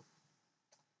Miedo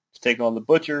to take on the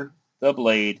Butcher, the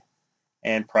Blade,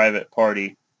 and Private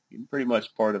Party. Pretty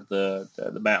much part of the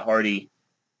Matt Hardy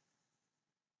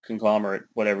conglomerate,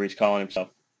 whatever he's calling himself.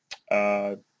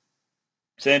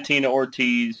 Santana,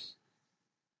 Ortiz,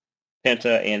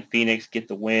 Penta, and Phoenix get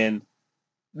the win.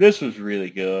 This was really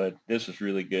good.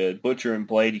 Butcher and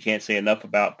Blade, you can't say enough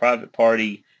about. Private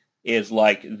Party is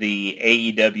like the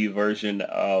AEW version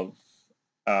of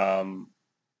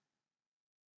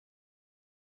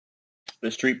The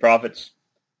Street Profits,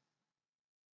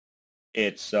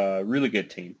 it's a really good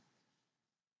team.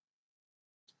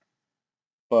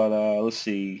 But let's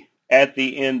see. At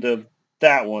the end of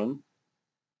that one,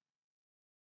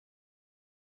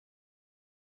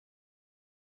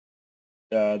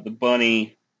 the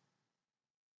Bunny.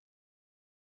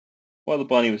 Well, the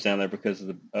Bunny was down there because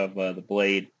of the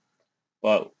Blade.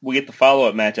 But we get the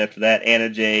follow-up match after that, Anna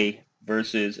Jay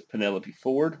versus Penelope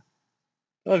Ford.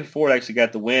 Penelope Ford actually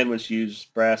got the win when she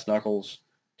used brass knuckles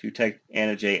to take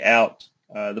Anna Jay out.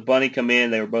 The Bunny come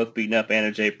in. They were both beating up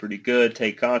Anna Jay pretty good.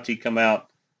 Tay Conti come out,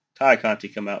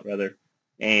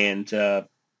 and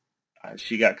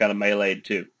she got kind of meleeed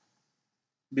too. It'd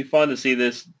be fun to see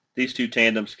these two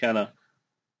tandems kind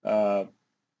of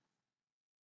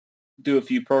do a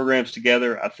few programs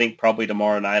together. I think probably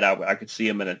tomorrow night I could see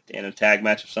them in a tag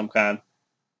match of some kind.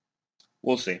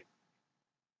 We'll see.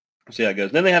 We'll see how it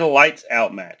goes. Then they had a lights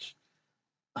out match.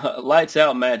 Lights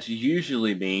out match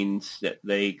usually means that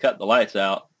they cut the lights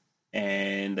out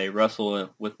and they wrestle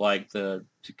with like the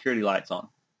security lights on.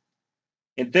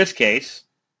 In this case,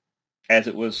 as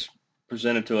it was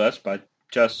presented to us by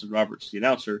Justin Roberts, the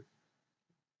announcer,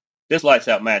 this lights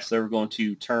out match, they were going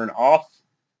to turn off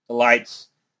the lights,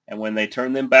 and when they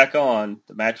turned them back on,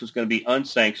 the match was going to be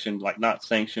unsanctioned, like not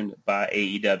sanctioned by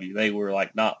AEW. They were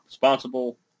like not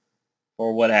responsible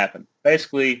for what happened.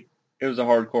 Basically, it was a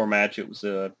hardcore match. It was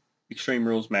a Extreme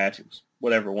Rules match. It was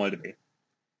whatever it wanted to be.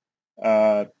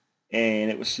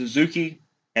 And it was Suzuki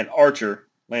and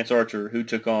Lance Archer, who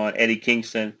took on Eddie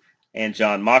Kingston and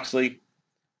Jon Moxley.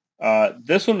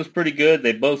 This one was pretty good.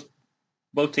 They both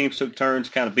teams took turns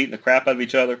kind of beating the crap out of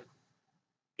each other.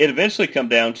 It eventually come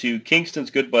down to Kingston's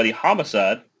good buddy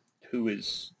Homicide, who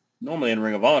is normally in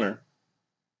Ring of Honor.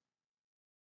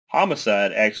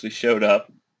 Homicide actually showed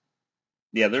up.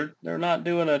 Yeah, they're not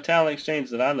doing a talent exchange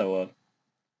that I know of.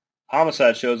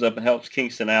 Homicide shows up and helps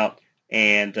Kingston out,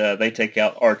 and they take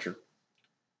out Archer.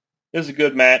 This is a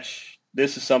good match.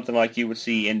 This is something like you would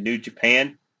see in New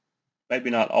Japan. Maybe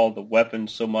not all the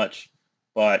weapons so much,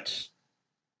 but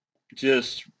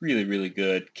just really, really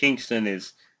good. Kingston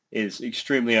is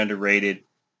extremely underrated.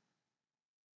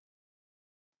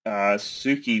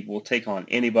 Suzuki will take on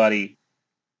anybody,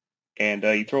 and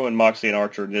you throw in Moxley and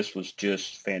Archer, and this was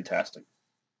just fantastic.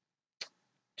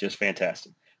 Just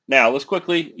fantastic. Now, let's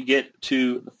quickly get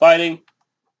to the fighting.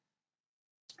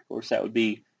 Of course, that would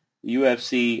be the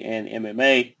UFC and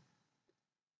MMA.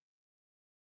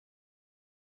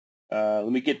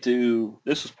 Let me get to,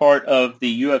 this was part of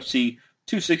the UFC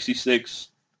 266,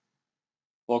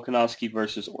 Volkanovski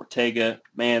versus Ortega.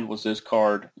 Man, was this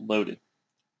card loaded.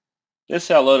 This is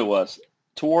how loaded it was.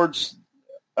 Towards,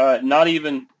 not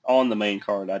even on the main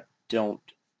card, I don't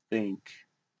think.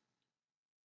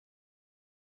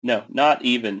 No, not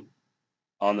even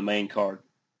on the main card.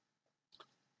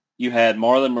 You had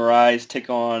Marlon Moraes take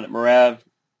on Merab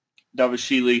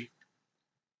Dvalishvili.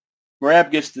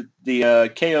 Merab gets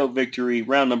the KO victory,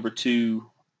 round number 2,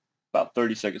 about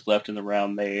 30 seconds left in the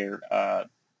round there.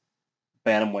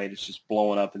 Bantamweight is just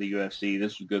blowing up in the UFC.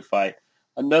 This was a good fight.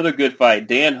 Another good fight.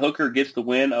 Dan Hooker gets the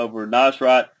win over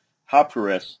Nasrat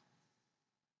Haqparast.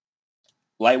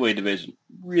 Lightweight division.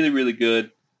 Really, really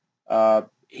good.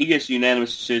 He gets a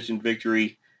unanimous decision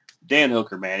victory. Dan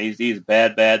Hooker, man, he's a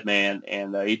bad, bad man,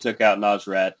 and he took out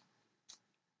Nasrat.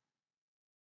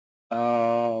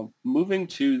 Moving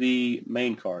to the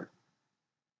main card.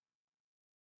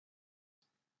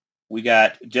 We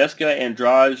got Jessica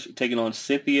Andrade taking on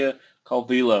Cynthia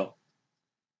Calvillo.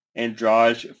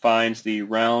 Andrade finds the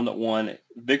round 1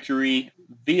 victory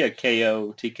via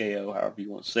KO, TKO, however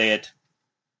you want to say it.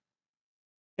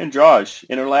 Andrade,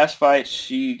 in her last fight,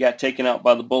 she got taken out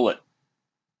by the Bullet.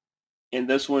 In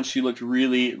this one, she looked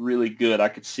really, really good. I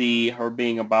could see her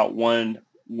being about 1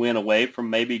 win away from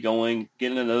maybe getting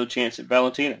another chance at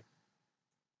Valentina.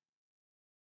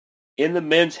 In the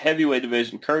men's heavyweight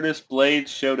division, Curtis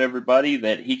Blades showed everybody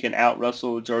that he can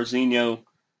out-wrestle Jairzinho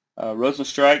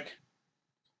Rozenstruik.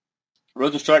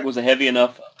 Rozenstruik was a heavy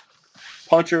enough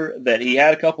puncher that he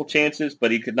had a couple chances,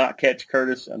 but he could not catch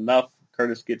Curtis enough.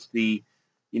 Curtis gets the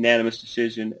unanimous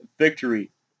decision victory.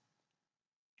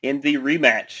 In the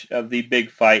rematch of the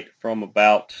big fight from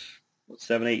about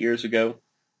 7-8 years ago,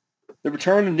 the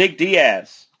return of Nick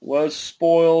Diaz was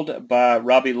spoiled by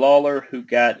Robbie Lawler, who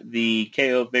got the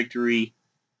KO victory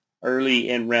early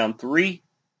in round 3.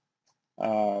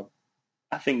 I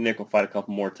think Nick will fight a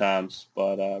couple more times,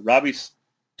 but Robbie's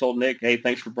told Nick, hey,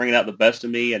 thanks for bringing out the best of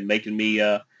me and making me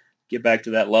get back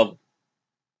to that level.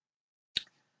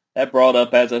 That brought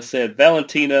up, as I said,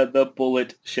 Valentina the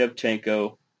Bullet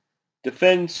Shevchenko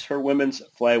defends her women's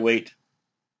flyweight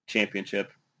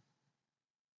championship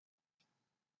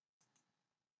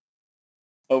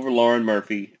over Lauren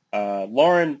Murphy.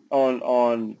 Lauren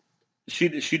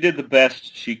she did the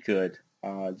best she could.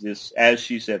 Just as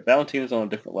she said, Valentina's on a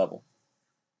different level.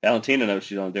 Valentina knows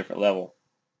she's on a different level.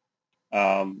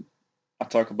 I'll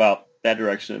talk about that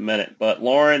direction in a minute. But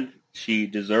Lauren, she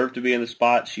deserved to be in the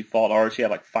spot. She fought hard. She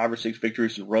had like 5 or 6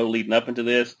 victories in a row leading up into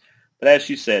this. But as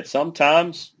she said,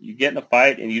 sometimes you get in a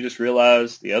fight and you just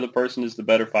realize the other person is the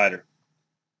better fighter.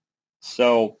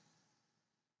 So,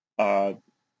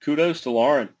 kudos to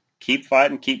Lauren. Keep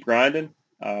fighting, keep grinding.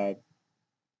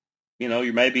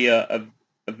 You're maybe a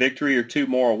victory or 2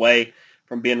 more away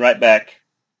from being right back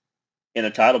in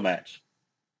a title match.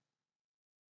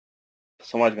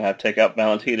 Somebody's going to have to take out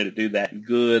Valentina to do that.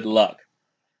 Good luck.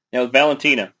 Now, with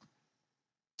Valentina,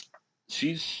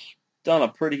 she's done a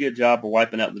pretty good job of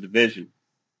wiping out the division.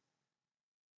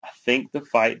 I think the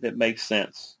fight that makes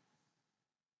sense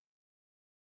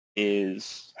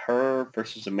is her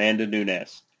versus Amanda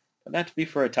Nunes. Doesn't have to be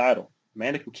for a title.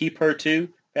 Amanda can keep her 2.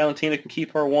 Valentina can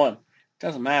keep her 1. It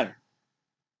doesn't matter.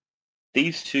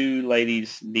 These 2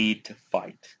 ladies need to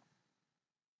fight.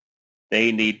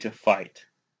 They need to fight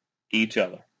each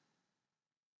other.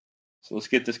 So let's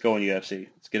get this going, UFC.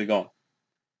 Let's get it going.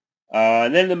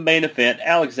 And then the main event,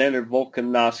 Alexander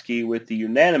Volkanovski with the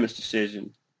unanimous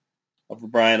decision over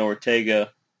Brian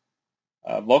Ortega.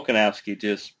 Volkanovski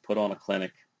just put on a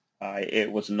clinic.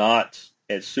 It was not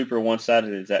as super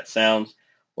one-sided as that sounds.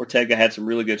 Ortega had some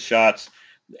really good shots.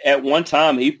 At one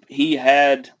time, he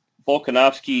had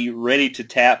Volkanovski ready to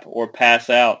tap or pass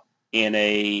out in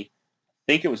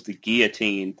I think it was the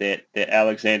guillotine that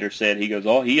Alexander said. He goes,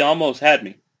 he almost had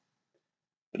me.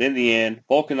 But in the end,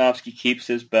 Volkanovski keeps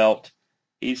his belt.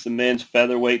 He's the men's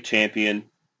featherweight champion.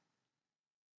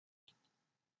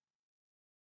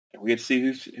 And we get to see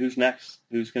who's next,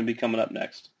 who's going to be coming up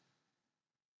next.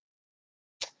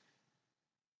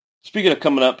 Speaking of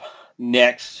coming up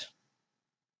next,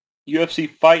 UFC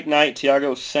Fight Night,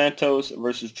 Thiago Santos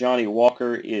versus Johnny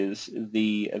Walker is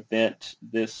the event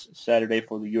this Saturday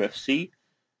for the UFC.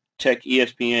 Check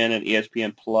ESPN and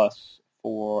ESPN Plus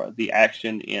for the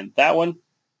action in that one.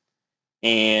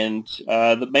 And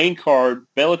the main card,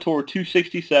 Bellator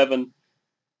 267,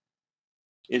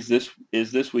 is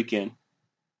this weekend.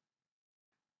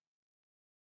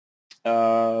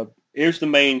 Here's the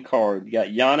main card. You got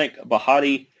Yannick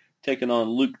Bahati taking on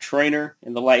Luke Traynor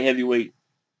in the light heavyweight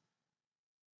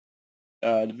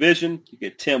division. You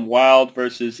get Tim Wilde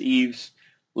versus Yves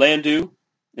Landau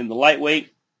in the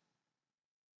lightweight.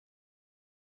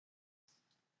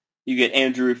 You get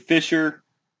Andrew Fisher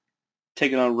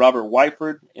taking on Robert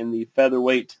Whiteford in the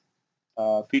featherweight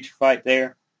feature fight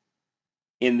there.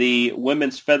 In the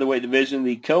women's featherweight division,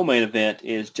 the co-main event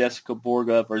is Jessica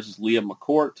Borga versus Leah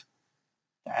McCourt.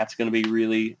 That's going to be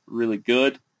really, really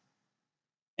good.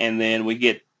 And then we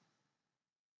get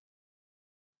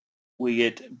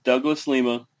Douglas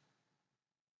Lima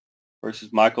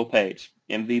versus Michael Page,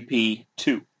 MVP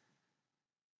 2.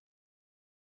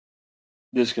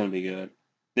 This is going to be good.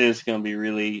 This is going to be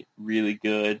really, really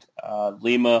good.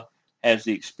 Lima has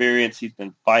the experience. He's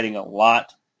been fighting a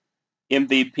lot.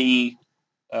 MVP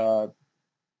 19-1.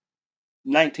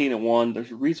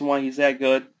 There's a reason why he's that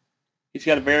good. He's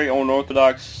got a very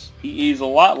unorthodox. He's a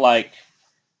lot like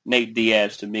Nate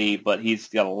Diaz to me, but he's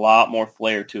got a lot more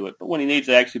flair to it. But when he needs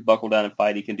to actually buckle down and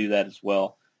fight, he can do that as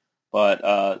well.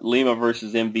 But Lima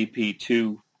versus MVP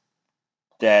 2,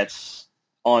 that's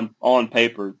on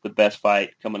paper the best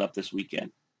fight coming up this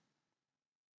weekend.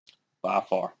 By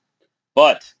far.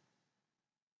 But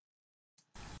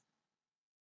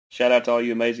shout out to all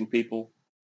you amazing people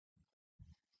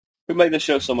who make this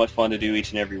show so much fun to do each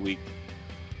and every week.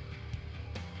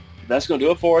 That's going to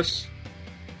do it for us.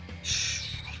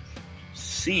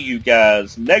 See you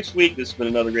guys next week. This has been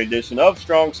another great edition of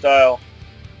Strong Style.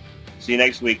 See you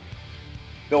next week.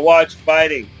 Go watch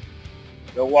fighting.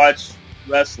 Go watch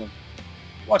wrestling.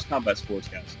 Watch combat sports,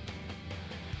 guys.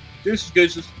 Deuces,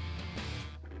 gooses.